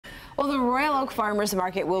Well, the Royal Oak Farmers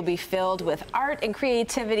Market will be filled with art and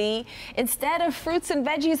creativity instead of fruits and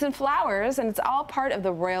veggies and flowers, and it's all part of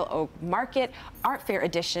the Royal Oak Market Art Fair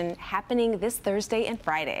edition happening this Thursday and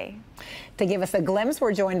Friday. To give us a glimpse,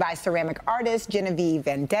 we're joined by ceramic artist Genevieve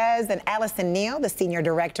Vendez and Allison Neal, the Senior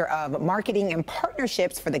Director of Marketing and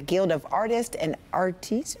Partnerships for the Guild of Artists and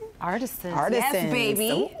Artisans. Yes,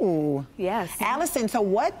 baby. Ooh. Yes. Allison, so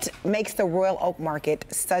what makes the Royal Oak Market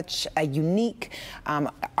such a unique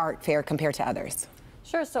art fair compared to others?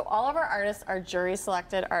 Sure, so all of our artists are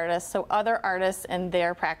jury-selected artists, so other artists in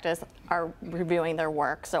their practice are reviewing their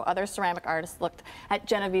work. So other ceramic artists looked at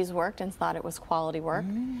Genevieve's work and thought it was quality work.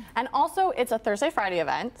 And also, it's a Thursday-Friday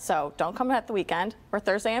event, so don't come at the weekend. We're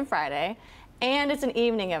Thursday and Friday. And it's an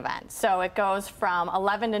evening event, so it goes from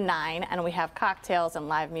 11 to 9, and we have cocktails and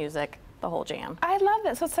live music, the whole jam. I love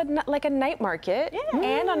that. So it's like a night market. Yeah.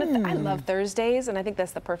 And on I love Thursdays, and I think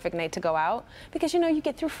that's the perfect night to go out because, you know, you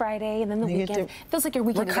get through Friday, and then the weekend, it feels like your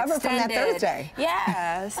weekend is recover from that Thursday.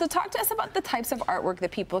 Yeah. So talk to us about the types of artwork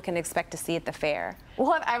that people can expect to see at the fair.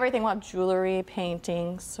 We'll have everything. We'll have jewelry,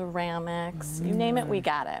 paintings, ceramics, you name it, we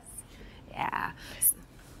got it. Yeah.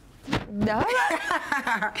 No,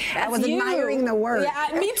 I was admiring the work.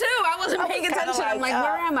 Yeah, me too. I wasn't paying attention. I'm like,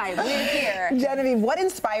 where am I? We're here. Genevieve, what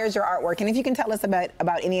inspires your artwork? And if you can tell us about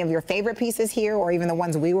any of your favorite pieces here, or even the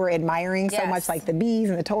ones we were admiring so much, like the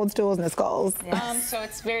bees and the toadstools and the skulls. Yes. So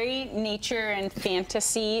it's very nature and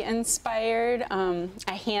fantasy inspired.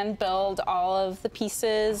 I hand build all of the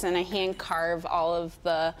pieces, and I hand carve all of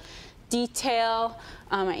the detail.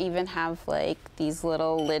 I even have like these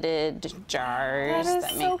little lidded jars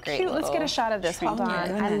that make great cute. Let's get a shot of this. Hold on.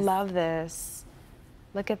 goodness. I love this.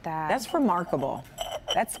 Look at that. That's remarkable.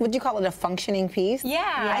 That's, would you call it a functioning piece?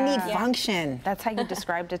 Yeah. I need function. That's how you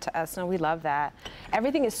described it to us. No, we love that.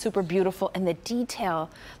 Everything is super beautiful, and the detail.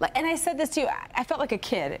 Like, and I said this to you. I felt like a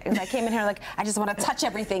kid as I came in here. Like, I just want to touch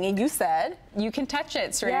everything, and you said you can touch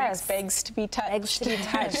it. Ceramics begs to be touched. Begs to be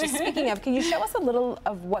touched. So speaking of, can you show us a little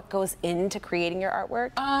of what goes into creating your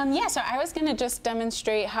artwork? Yeah. So I was going to just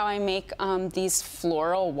demonstrate how I make these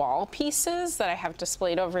floral wall pieces that I have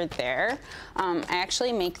displayed over there. I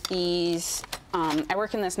actually make these. I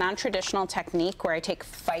work in this non-traditional technique where I take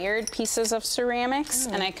fired pieces of ceramics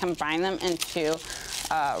and I combine them into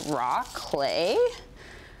raw clay.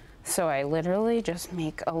 So I literally just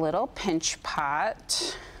make a little pinch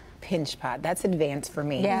pot. Pinch pot, that's advanced for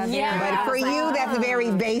me. Yeah. But for you, that's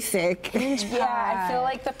very basic. Yeah, I feel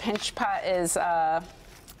like the pinch pot is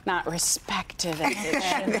not respected as it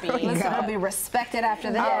should be. Listen, it'll be respected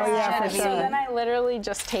after this. Oh, yeah, for So sure. then I literally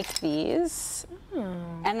just take these,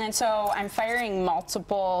 and then so I'm firing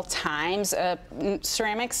multiple times.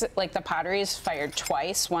 Ceramics, like the pottery, is fired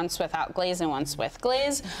twice, once without glaze and once with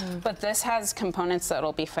glaze. But this has components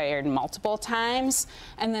that'll be fired multiple times.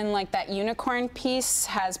 And then like that unicorn piece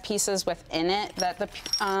has pieces within it that the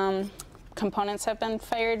components have been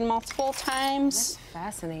fired multiple times.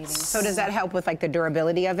 Fascinating. So does that help with like the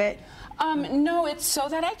durability of it? No, it's so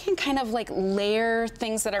that I can kind of like layer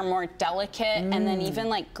things that are more delicate and then even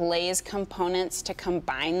like glaze components to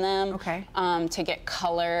combine them to get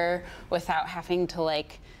color without having to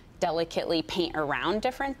like delicately paint around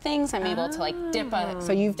different things. I'm able to like dip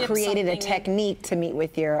So you've created a technique to meet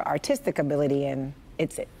with your artistic ability, and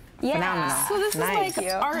it's phenomenal. So this is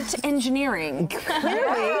like art engineering. Clearly.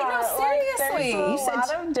 No, seriously. There's a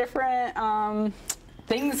lot of different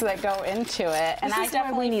things that go into it, and I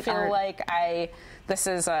definitely feel like this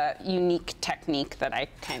is a unique technique that I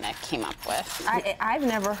kind of came up with. I've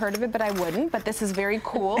never heard of it, but I wouldn't. But this is very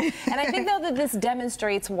cool. And I think, though, that this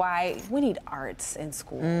demonstrates why we need arts in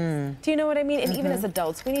school. Do you know what I mean? And even as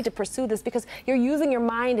adults, we need to pursue this because you're using your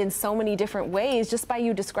mind in so many different ways just by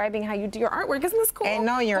you describing how you do your artwork. Isn't this cool? And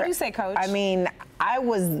no, what do you say, Coach? I mean, I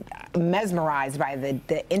was mesmerized by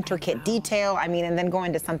the intricate detail. I mean, and then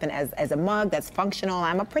going to something as a mug that's functional.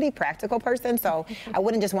 I'm a pretty practical person, so I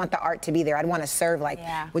wouldn't just want the art to be there. I'd want to serve like,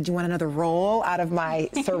 would you want another roll out of my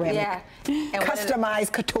ceramic?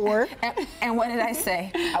 Customized couture. And what did I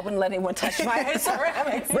say? I wouldn't let anyone touch my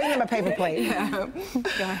ceramics. Bring them a paper plate.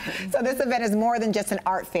 So this event is more than just an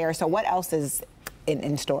art fair. So what else is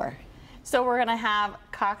in store? So we're gonna have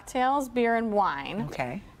cocktails, beer, and wine.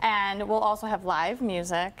 Okay. And we'll also have live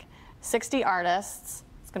music, 60 artists.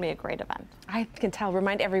 It's gonna be a great event. I can tell.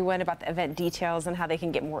 Remind everyone about the event details and how they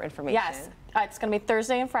can get more information. Yes, it's gonna be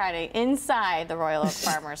Thursday and Friday inside the Royal Oak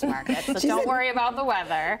Farmers Market. So don't worry about the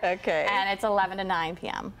weather. Okay. And it's 11 to 9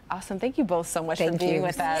 p.m. Awesome. Thank you both so much for being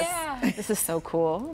with us. Yeah. This is so cool.